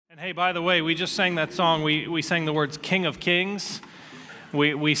And hey, by the way, we just sang that song. We sang the words King of Kings.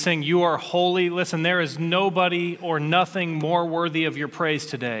 We sing, you are holy. Listen, there is nobody or nothing more worthy of your praise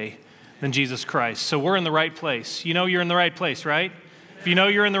today than Jesus Christ. So we're in the right place. You know you're in the right place, right? If you know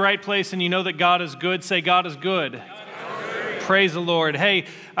you're in the right place and you know that God is good, say God is good. Praise the Lord. Hey,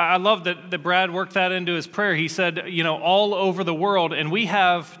 I love that Brad worked that into his prayer. He said, all over the world, and we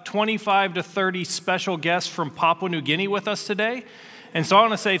have 25 to 30 special guests from Papua New Guinea with us today. And so I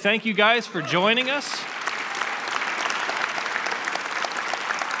want to say thank you guys for joining us.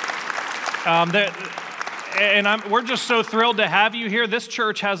 We're just so thrilled to have you here. This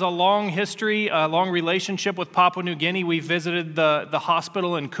church has a long history, a long relationship with Papua New Guinea. We visited the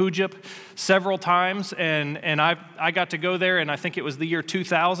hospital in Kujip several times, and I got to go there, and I think it was the year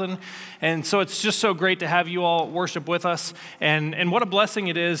 2000. And so it's just so great to have you all worship with us. And what a blessing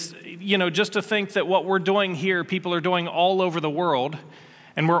it is, just to think that what we're doing here, people are doing all over the world,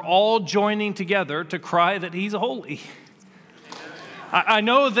 and we're all joining together to cry that He's holy. I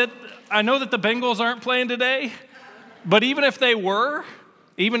know that the Bengals aren't playing today, but even if they were,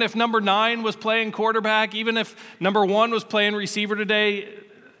 even if number 9 was playing quarterback, even if number 1 was playing receiver today,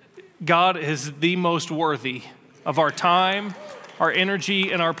 God is the most worthy of our time, our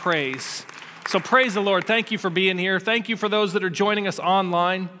energy, and our praise. So praise the Lord. Thank you for being here. Thank you for those that are joining us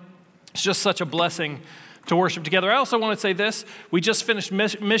online. It's just such a blessing to worship together. I also want to say this. We just finished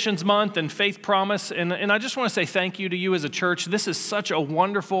Missions Month and Faith Promise, and I just want to say thank you to you as a church. This is such a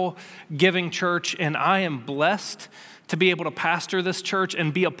wonderful, giving church, and I am blessed to be able to pastor this church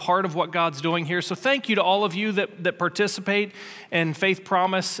and be a part of what God's doing here. So thank you to all of you that participate in Faith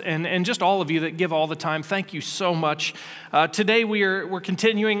Promise and just all of you that give all the time. Thank you so much. Today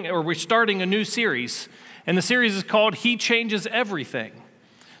we're starting a new series, and the series is called He Changes Everything.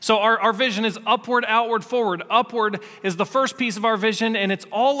 So our vision is upward, outward, forward. Upward is the first piece of our vision, and it's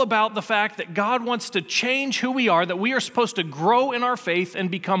all about the fact that God wants to change who we are, that we are supposed to grow in our faith and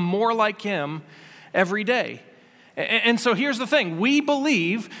become more like Him every day. And so here's the thing. We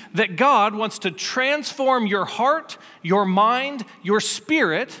believe that God wants to transform your heart, your mind, your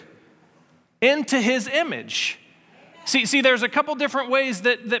spirit into His image. See, there's a couple different ways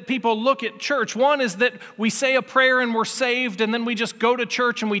that people look at church. One is that we say a prayer and we're saved, and then we just go to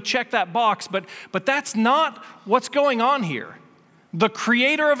church and we check that box. But that's not what's going on here. The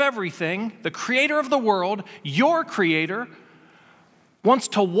creator of everything, the creator of the world, your creator, wants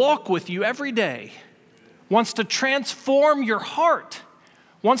to walk with you every day, wants to transform your heart,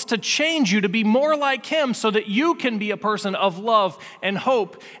 wants to change you to be more like Him so that you can be a person of love and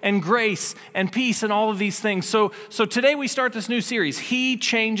hope and grace and peace and all of these things. So today we start this new series, He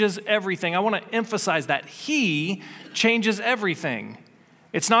Changes Everything. I want to emphasize that. He changes everything.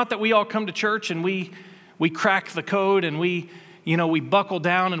 It's not that we all come to church and we crack the code and we buckle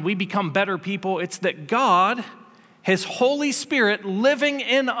down and we become better people. It's that God, His Holy Spirit living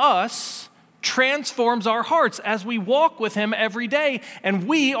in us, transforms our hearts as we walk with Him every day, and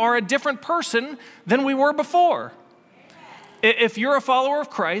we are a different person than we were before. If you're a follower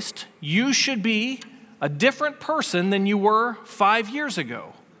of Christ, you should be a different person than you were 5 years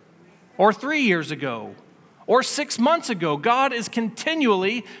ago, or 3 years ago, or 6 months ago. God is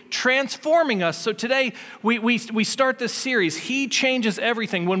continually transforming us. So today, we start this series, He Changes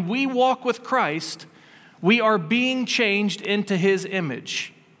Everything. When we walk with Christ, we are being changed into His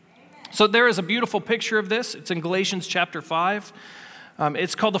image. So there is a beautiful picture of this. It's in Galatians chapter 5.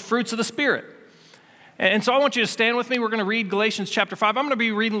 It's called the fruits of the Spirit. And so I want you to stand with me. We're going to read Galatians chapter 5. I'm going to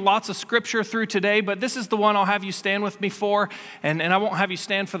be reading lots of scripture through today, but this is the one I'll have you stand with me for, and I won't have you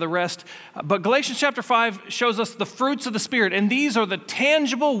stand for the rest. But Galatians chapter 5 shows us the fruits of the Spirit, and these are the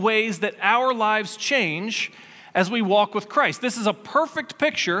tangible ways that our lives change as we walk with Christ. This is a perfect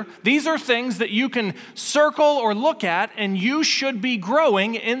picture. These are things that you can circle or look at, and you should be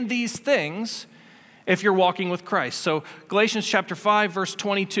growing in these things if you're walking with Christ. So Galatians chapter 5, verse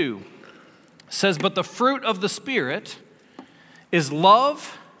 22 says, "But the fruit of the Spirit is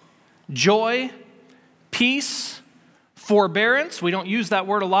love, joy, peace, forbearance." We don't use that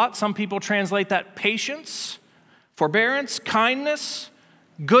word a lot. Some people translate that patience, forbearance, kindness,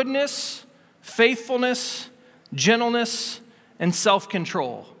 goodness, faithfulness, gentleness, and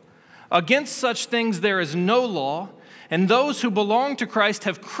self-control. Against such things there is no law, and those who belong to Christ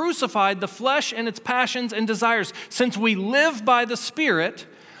have crucified the flesh and its passions and desires. Since we live by the Spirit,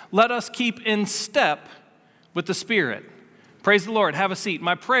 let us keep in step with the Spirit. Praise the Lord. Have a seat.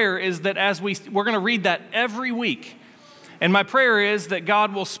 My prayer is that as we're going to read that every week, and my prayer is that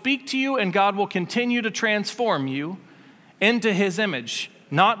God will speak to you and God will continue to transform you into His image,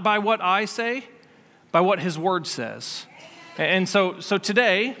 not by what I say, by what His Word says. And so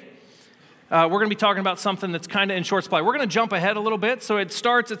today, we're going to be talking about something that's kind of in short supply. We're going to jump ahead a little bit. So it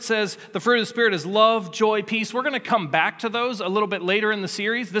says, the fruit of the Spirit is love, joy, peace. We're going to come back to those a little bit later in the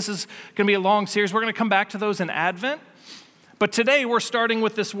series. This is going to be a long series. We're going to come back to those in Advent. But today, we're starting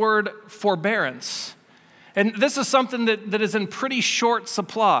with this word forbearance. And this is something that is in pretty short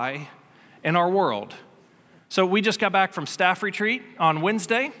supply in our world. So we just got back from staff retreat on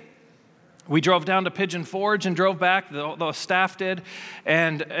Wednesday. We drove down to Pigeon Forge and drove back, the staff did,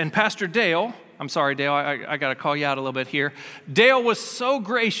 and Pastor Dale, I'm sorry, Dale, I got to call you out a little bit here. Dale was so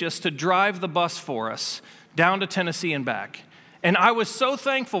gracious to drive the bus for us down to Tennessee and back. And I was so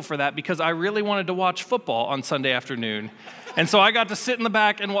thankful for that because I really wanted to watch football on Sunday afternoon. And so I got to sit in the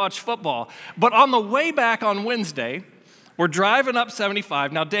back and watch football. But on the way back on Wednesday, we're driving up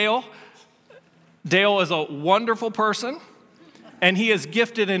 75. Now, Dale is a wonderful person. And he is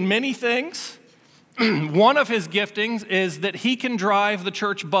gifted in many things. One of his giftings is that he can drive the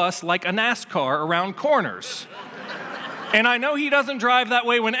church bus like a NASCAR around corners. And I know he doesn't drive that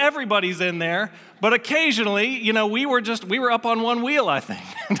way when everybody's in there, but occasionally, we were up on one wheel, I think.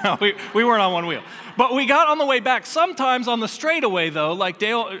 No, we weren't on one wheel. But we got on the way back. Sometimes on the straightaway, though, like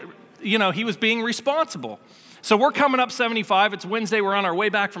Dale, he was being responsible. So we're coming up 75. It's Wednesday. We're on our way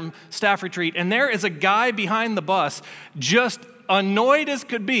back from staff retreat. And there is a guy behind the bus just annoyed as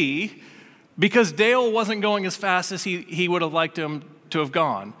could be because Dale wasn't going as fast as he would have liked him to have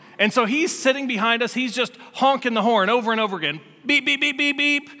gone. And so he's sitting behind us. He's just honking the horn over and over again. Beep, beep, beep, beep,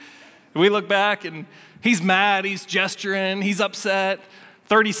 beep. We look back and he's mad. He's gesturing. He's upset.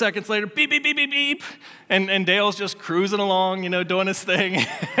 30 seconds later, beep, beep, beep, beep, beep. And Dale's just cruising along, doing his thing.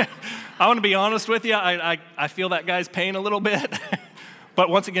 I want to be honest with you. I feel that guy's pain a little bit. But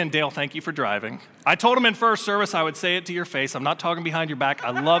once again, Dale, thank you for driving. I told him in first service I would say it to your face. I'm not talking behind your back.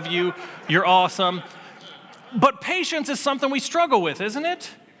 I love you. You're awesome. But patience is something we struggle with, isn't it?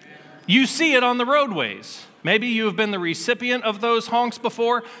 You see it on the roadways. Maybe you've been the recipient of those honks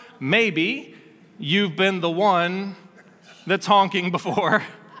before. Maybe you've been the one that's honking before.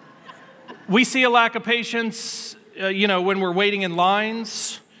 We see a lack of patience, when we're waiting in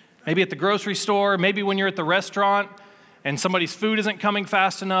lines, maybe at the grocery store, maybe when you're at the restaurant, and somebody's food isn't coming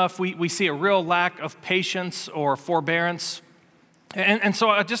fast enough. We see a real lack of patience or forbearance. And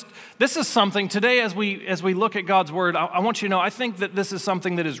so this is something today as we look at God's word, I want you to know, I think that this is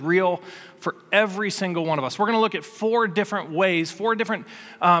something that is real for every single one of us. We're going to look at four different ways, four different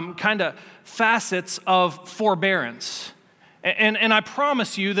kind of facets of forbearance. And I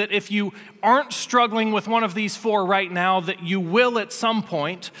promise you that if you aren't struggling with one of these four right now, that you will at some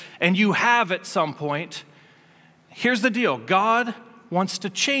point, and you have at some point. Here's the deal. God wants to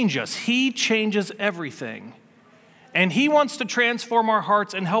change us. He changes everything. And He wants to transform our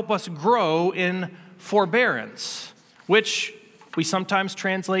hearts and help us grow in forbearance, which we sometimes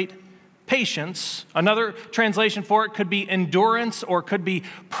translate patience. Another translation for it could be endurance or could be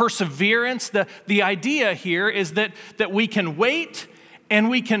perseverance. The idea here is that we can wait and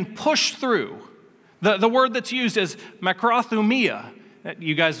we can push through. The word that's used is makrothumia.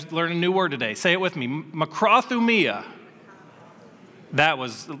 You guys learned a new word today. Say it with me. Makrothumia. That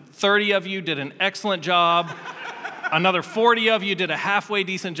was 30 of you did an excellent job. Another 40 of you did a halfway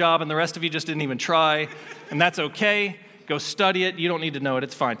decent job, and the rest of you just didn't even try. And that's okay. Go study it. You don't need to know it.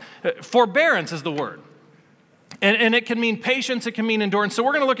 It's fine. Forbearance is the word. And it can mean patience. It can mean endurance. So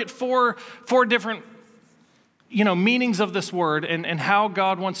we're going to look at four different meanings of this word and how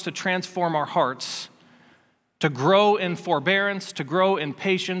God wants to transform our hearts to grow in forbearance, to grow in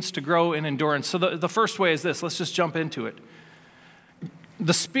patience, to grow in endurance. So the first way is this. Let's just jump into it.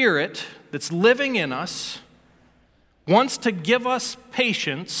 The Spirit that's living in us wants to give us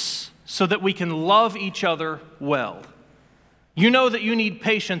patience so that we can love each other well. You know that you need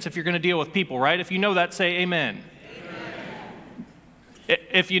patience if you're going to deal with people, right? If you know that, say amen. Amen.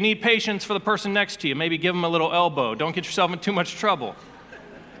 If you need patience for the person next to you, maybe give them a little elbow. Don't get yourself in too much trouble.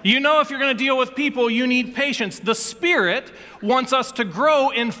 You know if you're going to deal with people, you need patience. The Spirit wants us to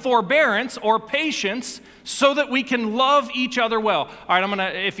grow in forbearance or patience so that we can love each other well. All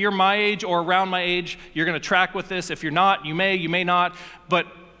right, if you're my age or around my age, you're going to track with this. If you're not, you may not. But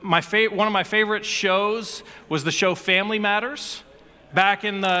one of my favorite shows was the show Family Matters back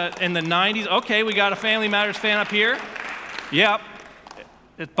in the 90s. Okay, we got a Family Matters fan up here. Yep.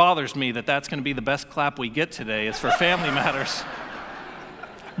 It bothers me that that's going to be the best clap we get today is for Family Matters.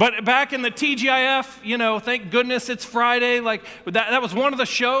 But back in the TGIF, thank goodness it's Friday. Like that was one of the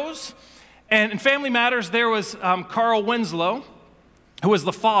shows. And in Family Matters, there was Carl Winslow, who was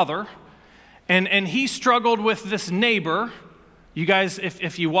the father. And he struggled with this neighbor. You guys,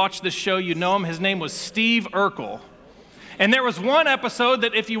 if you watch this show, you know him. His name was Steve Urkel. And there was one episode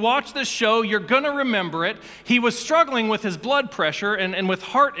that if you watch this show, you're going to remember it. He was struggling with his blood pressure and with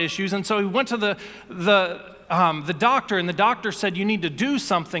heart issues, and so he went to the doctor, and the doctor said, you need to do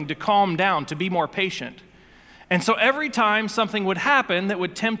something to calm down, to be more patient. And so every time something would happen that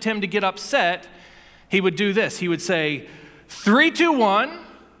would tempt him to get upset, he would do this. He would say, 3, 2, 1,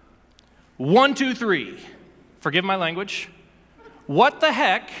 1, 2, 3. Forgive my language. What the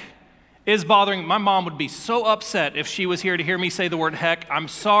heck is bothering? My mom would be so upset if she was here to hear me say the word heck. I'm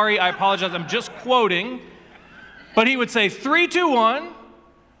sorry, I apologize, I'm just quoting. But he would say, 3, 2, 1,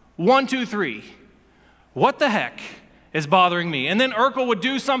 1, 2, 3. What the heck is bothering me? And then Urkel would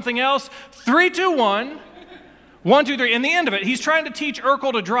do something else. 3, 2, 1, 1, 2, 3. In the end of it, he's trying to teach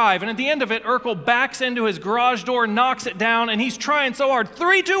Urkel to drive. And at the end of it, Urkel backs into his garage door, knocks it down, and he's trying so hard.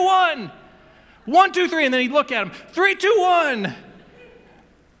 3, 2, 1, 1, 2, 3. And then he'd look at him. 3, 2, 1.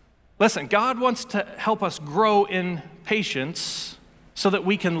 Listen, God wants to help us grow in patience so that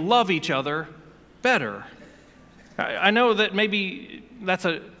we can love each other better. I know that maybe that's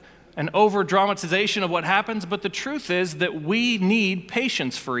an over-dramatization of what happens, but the truth is that we need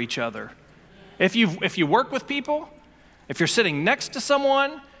patience for each other. If you work with people, if you're sitting next to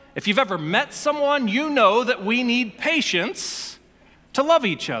someone, if you've ever met someone, you know that we need patience to love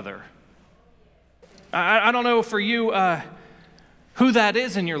each other. I don't know for you who that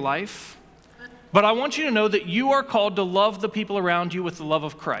is in your life, but I want you to know that you are called to love the people around you with the love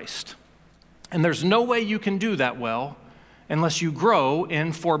of Christ. And there's no way you can do that well unless you grow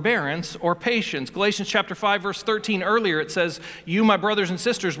in forbearance or patience. Galatians chapter 5, verse 13, earlier it says, you, my brothers and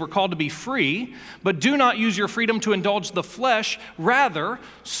sisters, were called to be free, but do not use your freedom to indulge the flesh. Rather,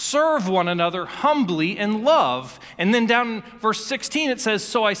 serve one another humbly in love. And then down in verse 16, it says,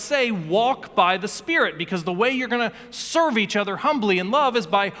 so I say, walk by the Spirit, because the way you're going to serve each other humbly in love is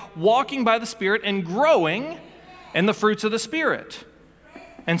by walking by the Spirit and growing in the fruits of the Spirit.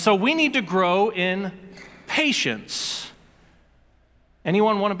 And so we need to grow in patience.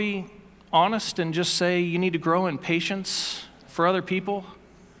 Anyone want to be honest and just say you need to grow in patience for other people?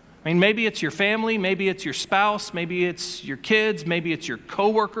 I mean, maybe it's your family, maybe it's your spouse, maybe it's your kids, maybe it's your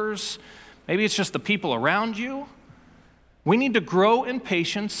coworkers, maybe it's just the people around you. We need to grow in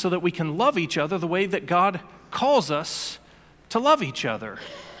patience so that we can love each other the way that God calls us to love each other.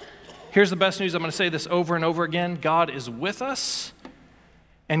 Here's the best news. I'm going to say this over and over again. God is with us,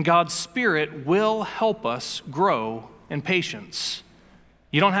 and God's Spirit will help us grow in patience.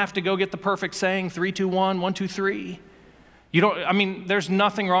 You don't have to go get the perfect saying, 3, 2, 1, 1, 2, 3. There's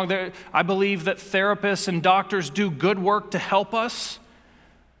nothing wrong there. I believe that therapists and doctors do good work to help us.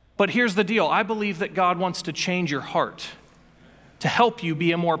 But here's the deal. I believe that God wants to change your heart, to help you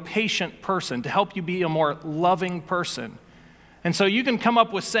be a more patient person, to help you be a more loving person. And so you can come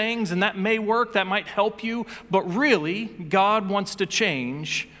up with sayings, and that may work, that might help you, but really, God wants to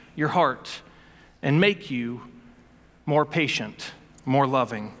change your heart and make you more patient, more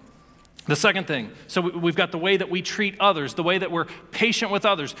loving. The second thing, so we've got the way that we treat others, the way that we're patient with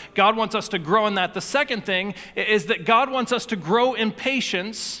others. God wants us to grow in that. The second thing is that God wants us to grow in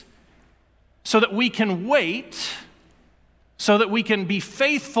patience so that we can wait, so that we can be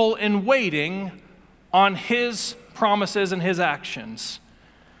faithful in waiting on His promises and His actions.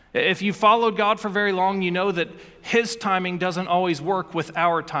 If you followed God for very long, you know that His timing doesn't always work with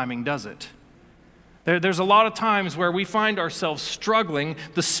our timing, does it? There's a lot of times where we find ourselves struggling.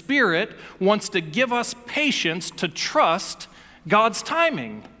 The Spirit wants to give us patience to trust God's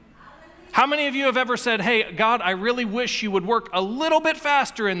timing. How many of you have ever said, hey, God, I really wish you would work a little bit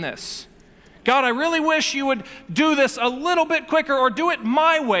faster in this? God, I really wish you would do this a little bit quicker or do it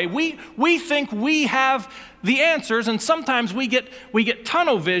my way. We think we have the answers, and sometimes we get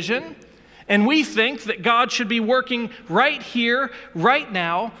tunnel vision, and we think that God should be working right here, right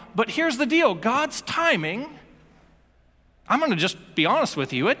now. But here's the deal. God's timing, I'm going to just be honest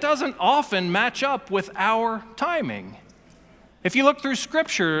with you, it doesn't often match up with our timing. If you look through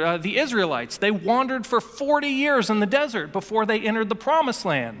Scripture, the Israelites, they wandered for 40 years in the desert before they entered the Promised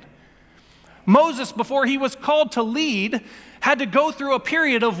Land. Moses, before he was called to lead, had to go through a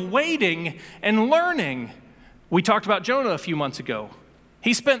period of waiting and learning. We talked about Jonah a few months ago.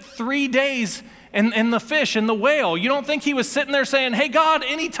 He spent 3 days in the fish, in the whale. You don't think he was sitting there saying, hey, God,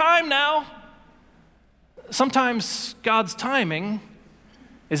 any time now? Sometimes God's timing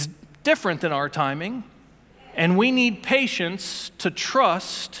is different than our timing, and we need patience to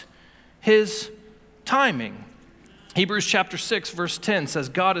trust His timing. Hebrews chapter 6, verse 10 says,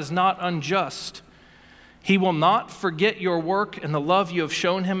 God is not unjust. He will not forget your work and the love you have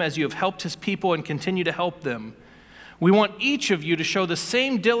shown Him as you have helped His people and continue to help them. We want each of you to show the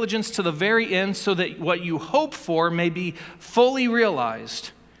same diligence to the very end so that what you hope for may be fully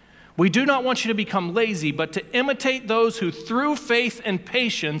realized. We do not want you to become lazy, but to imitate those who through faith and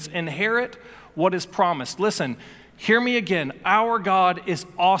patience inherit what is promised. Listen, hear me again. Our God is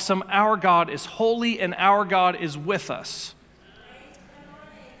awesome, our God is holy, and our God is with us.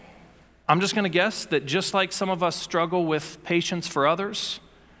 I'm just going to guess that just like some of us struggle with patience for others,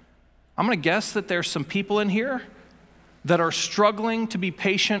 I'm going to guess that there's some people in here that are struggling to be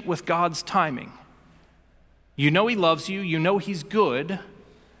patient with God's timing. You know He loves you, you know He's good,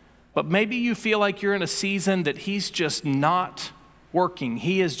 but maybe you feel like you're in a season that He's just not working.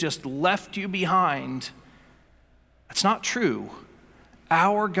 He has just left you behind. That's not true.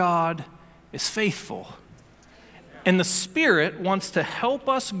 Our God is faithful. And the Spirit wants to help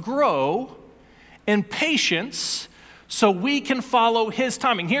us grow in patience so we can follow His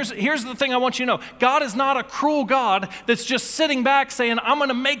timing. Here's the thing I want you to know. God is not a cruel God that's just sitting back saying, I'm going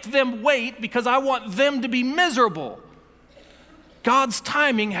to make them wait because I want them to be miserable. God's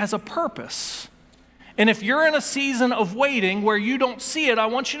timing has a purpose. And if you're in a season of waiting where you don't see it, I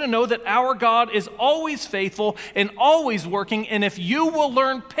want you to know that our God is always faithful and always working. And if you will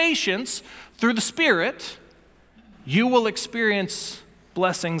learn patience through the Spirit, you will experience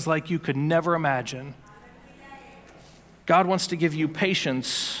blessings like you could never imagine. God wants to give you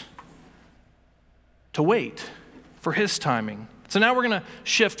patience to wait for His timing. So now we're going to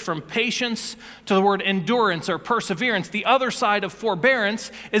shift from patience to the word endurance or perseverance. The other side of forbearance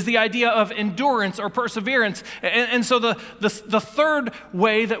is the idea of endurance or perseverance. And so the third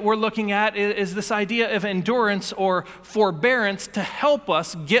way that we're looking at is this idea of endurance or forbearance to help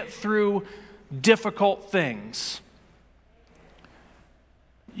us get through difficult things.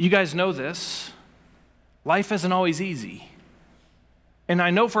 You guys know this. Life isn't always easy. And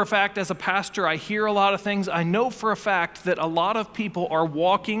I know for a fact, as a pastor, I hear a lot of things. I know for a fact that a lot of people are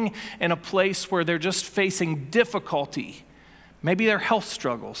walking in a place where they're just facing difficulty. Maybe they're health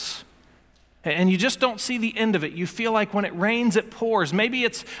struggles. And you just don't see the end of it. You feel like when it rains, it pours. Maybe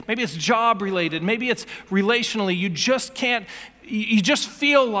it's job related. Maybe it's relationally. You just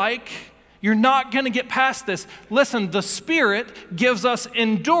feel like you're not going to get past this. Listen, the Spirit gives us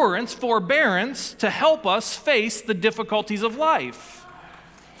endurance, forbearance to help us face the difficulties of life.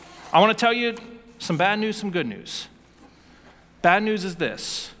 I want to tell you some bad news, some good news. Bad news is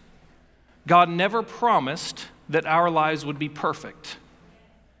this: God never promised that our lives would be perfect.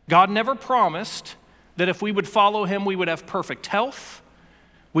 God never promised that if we would follow Him, we would have perfect health,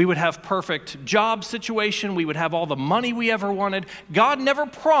 we would have perfect job situation, we would have all the money we ever wanted. God never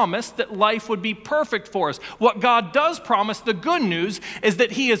promised that life would be perfect for us. What God does promise, the good news, is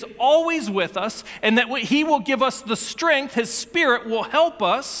that He is always with us and that He will give us the strength. His Spirit will help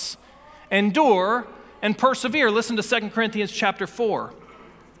us endure and persevere. Listen to 2 Corinthians chapter 4.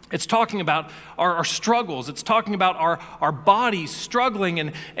 It's talking about our struggles. It's talking about our bodies struggling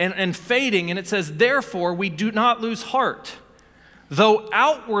and fading. And it says, therefore, we do not lose heart. Though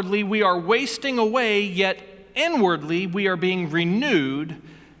outwardly we are wasting away, yet inwardly we are being renewed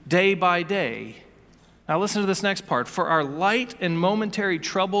day by day. Now listen to this next part. For our light and momentary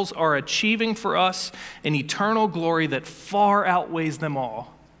troubles are achieving for us an eternal glory that far outweighs them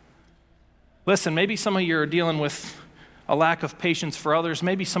all. Listen, maybe some of you are dealing with a lack of patience for others.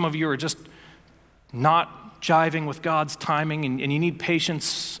 Maybe some of you are just not jiving with God's timing and you need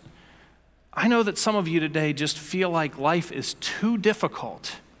patience. I know that some of you today just feel like life is too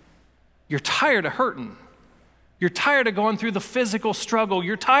difficult. You're tired of hurting. You're tired of going through the physical struggle.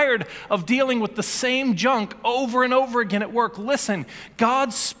 You're tired of dealing with the same junk over and over again at work. Listen,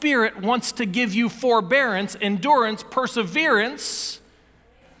 God's Spirit wants to give you forbearance, endurance, perseverance,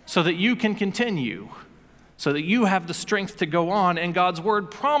 so that you can continue, so that you have the strength to go on. And God's Word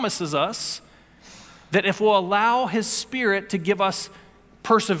promises us that if we'll allow His Spirit to give us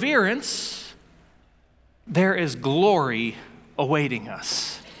perseverance, there is glory awaiting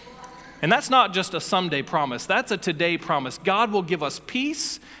us. And that's not just a someday promise, that's a today promise. God will give us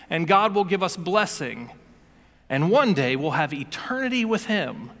peace and God will give us blessing. And one day we'll have eternity with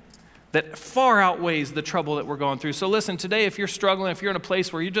Him that far outweighs the trouble that we're going through. So listen, today if you're struggling, if you're in a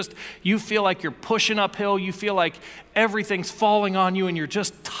place where you feel like you're pushing uphill, you feel like everything's falling on you and you're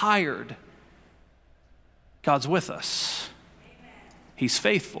just tired, God's with us. He's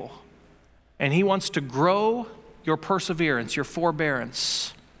faithful. And He wants to grow your perseverance, your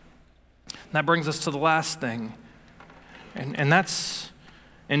forbearance. And that brings us to the last thing. And that's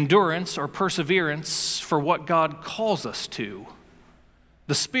endurance or perseverance for what God calls us to.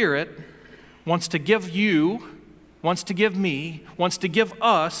 The Spirit wants to give you wants to give me, wants to give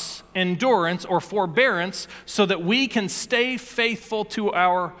us endurance or forbearance so that we can stay faithful to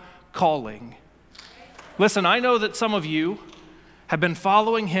our calling. Listen, I know that some of you have been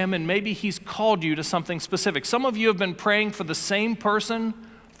following him and maybe he's called you to something specific. Some of you have been praying for the same person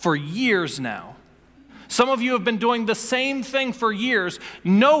for years now. Some of you have been doing the same thing for years,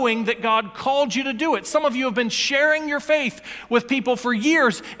 knowing that God called you to do it. Some of you have been sharing your faith with people for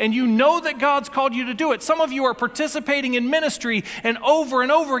years, and you know that God's called you to do it. Some of you are participating in ministry, and over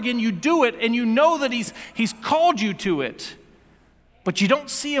again you do it, and you know that He's called you to it, but you don't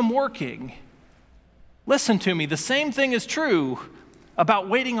see Him working. Listen to me, the same thing is true about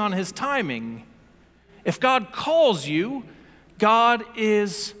waiting on His timing. If God calls you, God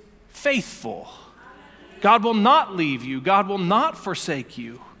is faithful. God will not leave you. God will not forsake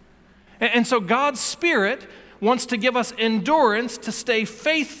you. And so God's Spirit wants to give us endurance to stay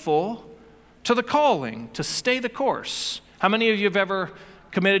faithful to the calling, to stay the course. How many of you have ever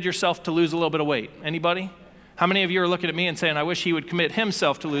committed yourself to lose a little bit of weight? Anybody? How many of you are looking at me and saying, I wish he would commit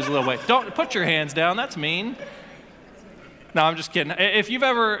himself to lose a little weight? Don't put your hands down. That's mean. No, I'm just kidding. If you've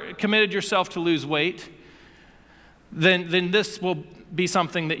ever committed yourself to lose weight, then this will be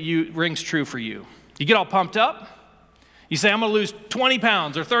something that rings true for you. You get all pumped up. You say, I'm going to lose 20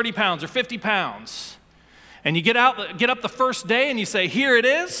 pounds or 30 pounds or 50 pounds. And you get up the first day and you say, here it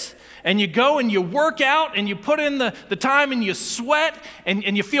is. And you go and you work out and you put in the time and you sweat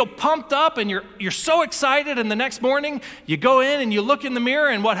and you feel pumped up and you're so excited. And the next morning you go in and you look in the mirror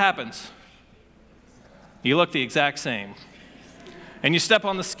and what happens? You look the exact same. And you step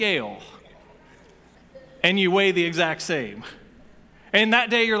on the scale and you weigh the exact same. And that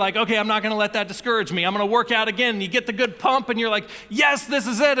day you're like, okay, I'm not going to let that discourage me. I'm going to work out again. And you get the good pump and you're like, yes, this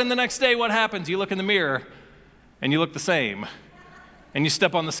is it. And the next day what happens? You look in the mirror and you look the same. And you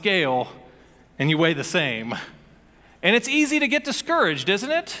step on the scale and you weigh the same. And it's easy to get discouraged, isn't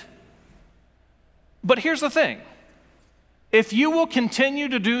it? But here's the thing. If you will continue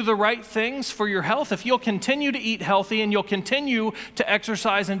to do the right things for your health, if you'll continue to eat healthy and you'll continue to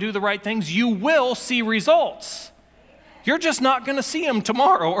exercise and do the right things, you will see results. You're just not going to see them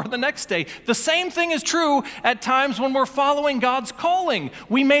tomorrow or the next day. The same thing is true at times when we're following God's calling.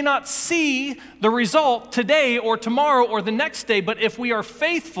 We may not see the result today or tomorrow or the next day, but if we are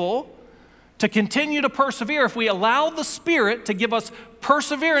faithful to continue to persevere, if we allow the Spirit to give us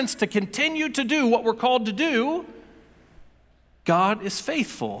perseverance to continue to do what we're called to do, God is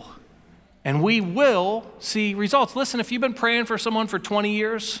faithful and we will see results. Listen, if you've been praying for someone for 20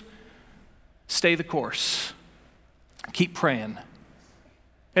 years, stay the course. Keep praying.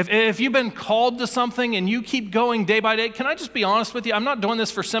 If you've been called to something and you keep going day by day, can I just be honest with you? I'm not doing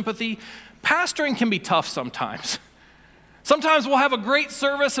this for sympathy. Pastoring can be tough sometimes. Sometimes we'll have a great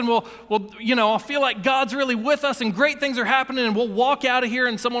service and I'll feel like God's really with us and great things are happening and we'll walk out of here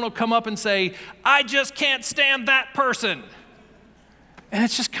and someone will come up and say, I just can't stand that person. And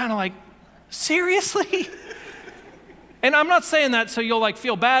it's just kind of like, seriously? And I'm not saying that so you'll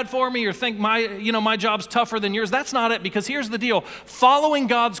feel bad for me or think my job's tougher than yours. That's not it, because here's the deal. Following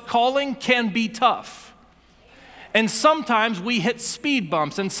God's calling can be tough. And sometimes we hit speed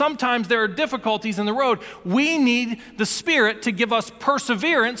bumps and sometimes there are difficulties in the road. We need the Spirit to give us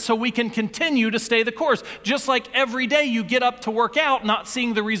perseverance so we can continue to stay the course. Just like every day you get up to work out, not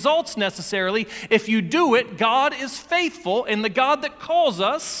seeing the results necessarily. If you do it, God is faithful, and the God that calls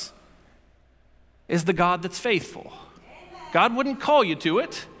us is the God that's faithful. God wouldn't call you to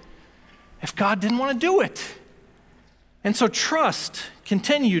it if God didn't want to do it. And so trust,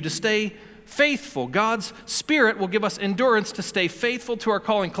 continue to stay faithful. God's Spirit will give us endurance to stay faithful to our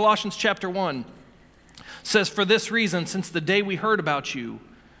calling. Colossians chapter 1 says, for this reason, since the day we heard about you,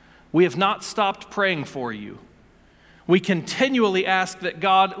 we have not stopped praying for you. We continually ask that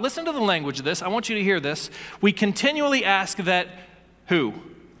God, listen to the language of this, I want you to hear this. We continually ask that who?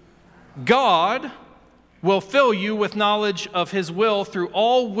 God will fill you with knowledge of His will through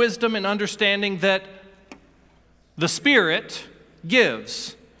all wisdom and understanding that the Spirit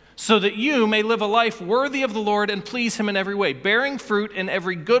gives, so that you may live a life worthy of the Lord and please Him in every way, bearing fruit in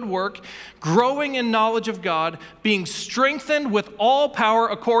every good work, growing in knowledge of God, being strengthened with all power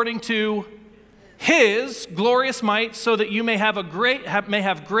according to His glorious might, so that you may have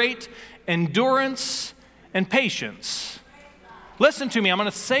great endurance and patience. Listen to me, I'm going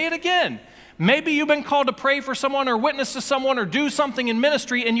to say it again. Maybe you've been called to pray for someone or witness to someone or do something in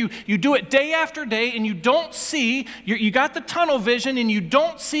ministry and you do it day after day and you don't see, you got the tunnel vision and you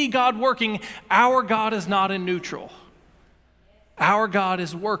don't see God working. Our God is not in neutral. Our God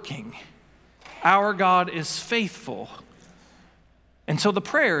is working. Our God is faithful. And so the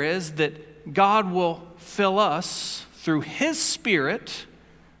prayer is that God will fill us through His Spirit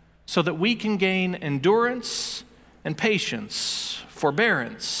so that we can gain endurance and patience,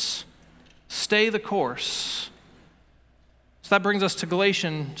 forbearance, stay the course. So that brings us to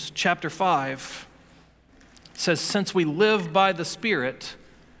Galatians chapter 5. It says, since we live by the Spirit,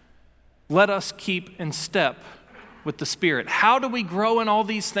 let us keep in step with the Spirit. How do we grow in all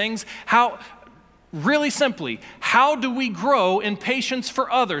these things? Really simply, how do we grow in patience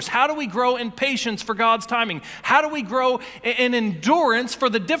for others? How do we grow in patience for God's timing? How do we grow in endurance for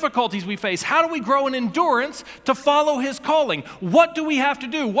the difficulties we face? How do we grow in endurance to follow His calling? What do we have to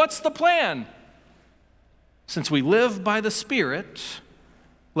do? What's the plan? Since we live by the Spirit,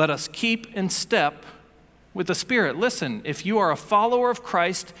 let us keep in step with the Spirit. Listen, if you are a follower of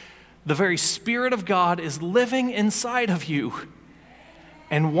Christ, the very Spirit of God is living inside of you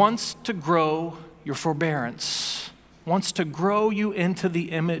and wants to grow your forbearance, wants to grow you into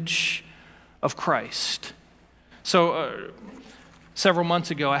the image of Christ. So several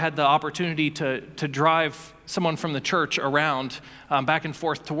months ago, I had the opportunity to drive someone from the church around back and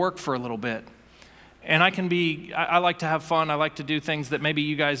forth to work for a little bit. And I like to have fun. I like to do things that maybe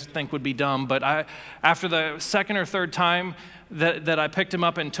you guys think would be dumb. But after the second or third time that I picked him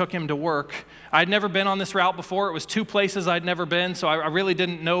up and took him to work, I'd never been on this route before. It was 2 places I'd never been, so I really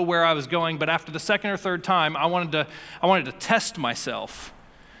didn't know where I was going. But after the second or third time, I wanted to test myself.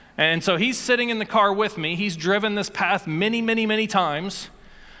 And so he's sitting in the car with me. He's driven this path many, many, many times.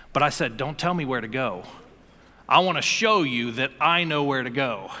 But I said, don't tell me where to go. I want to show you that I know where to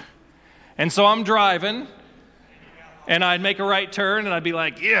go. And so I'm driving, and I'd make a right turn, and I'd be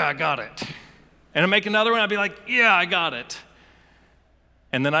like, yeah, I got it. And I'd make another one, I'd be like, yeah, I got it.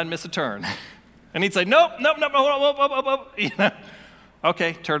 And then I'd miss a turn. And he'd say, nope, you know?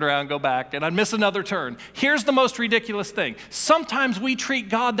 Okay, turn around, go back, and I'd miss another turn. Here's the most ridiculous thing. Sometimes we treat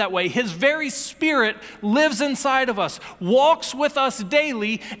God that way. His very Spirit lives inside of us, walks with us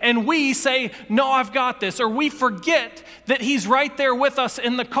daily, and we say, no, I've got this. Or we forget that He's right there with us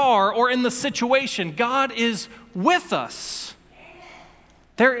in the car or in the situation. God is with us.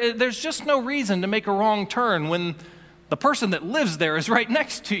 There's just no reason to make a wrong turn when the person that lives there is right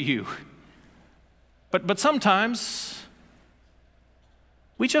next to you. But sometimes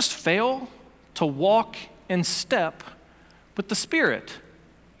we just fail to walk in step with the Spirit.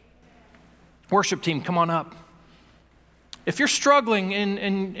 Worship team, come on up. If you're struggling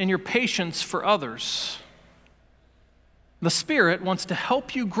in your patience for others, the Spirit wants to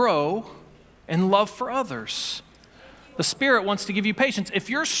help you grow in love for others. The Spirit wants to give you patience. If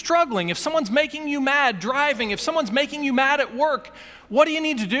you're struggling, if someone's making you mad driving, if someone's making you mad at work, what do you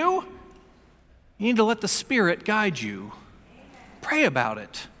need to do? You need to let the Spirit guide you. Pray about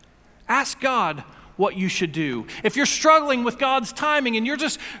it. Ask God what you should do. If you're struggling with God's timing and you're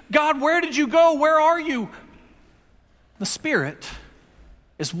just, God, where did you go? Where are you? The Spirit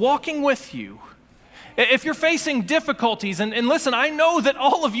is walking with you. If you're facing difficulties, and listen, I know that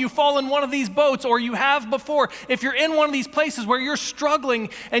all of you fall in one of these boats, or you have before. If you're in one of these places where you're struggling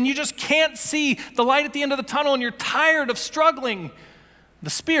and you just can't see the light at the end of the tunnel and you're tired of struggling, the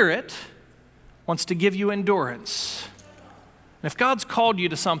Spirit wants to give you endurance. And if God's called you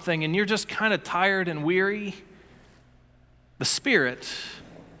to something and you're just kind of tired and weary, the Spirit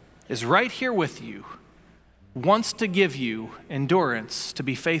is right here with you, wants to give you endurance to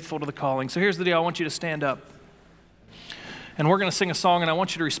be faithful to the calling. So here's the deal. I want you to stand up. And we're going to sing a song, and I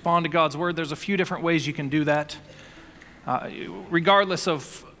want you to respond to God's word. There's a few different ways you can do that. Regardless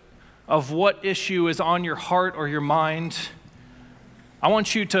of what issue is on your heart or your mind, I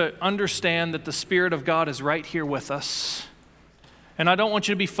want you to understand that the Spirit of God is right here with us. And I don't want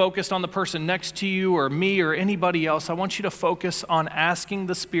you to be focused on the person next to you or me or anybody else. I want you to focus on asking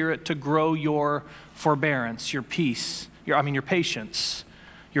the Spirit to grow your forbearance, your peace, your patience,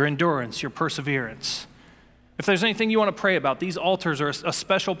 your endurance, your perseverance. If there's anything you want to pray about, these altars are a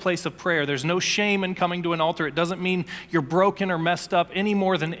special place of prayer. There's no shame in coming to an altar. It doesn't mean you're broken or messed up any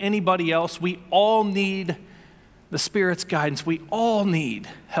more than anybody else. We all need the Spirit's guidance. We all need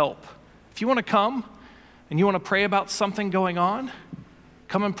help. If you want to come and you want to pray about something going on,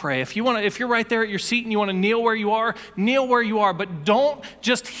 come and pray. If you're right there at your seat and you want to kneel where you are, but don't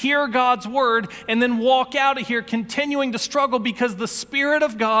just hear God's word and then walk out of here continuing to struggle, because the Spirit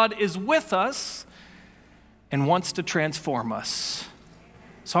of God is with us and wants to transform us.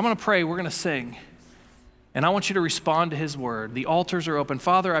 So I'm going to pray, we're going to sing, and I want you to respond to His word. The altars are open.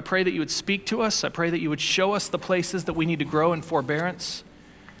 Father, I pray that you would speak to us. I pray that you would show us the places that we need to grow in forbearance.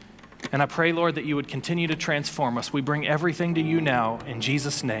 And I pray, Lord, that you would continue to transform us. We bring everything to you now in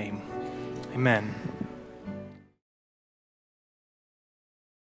Jesus' name. Amen.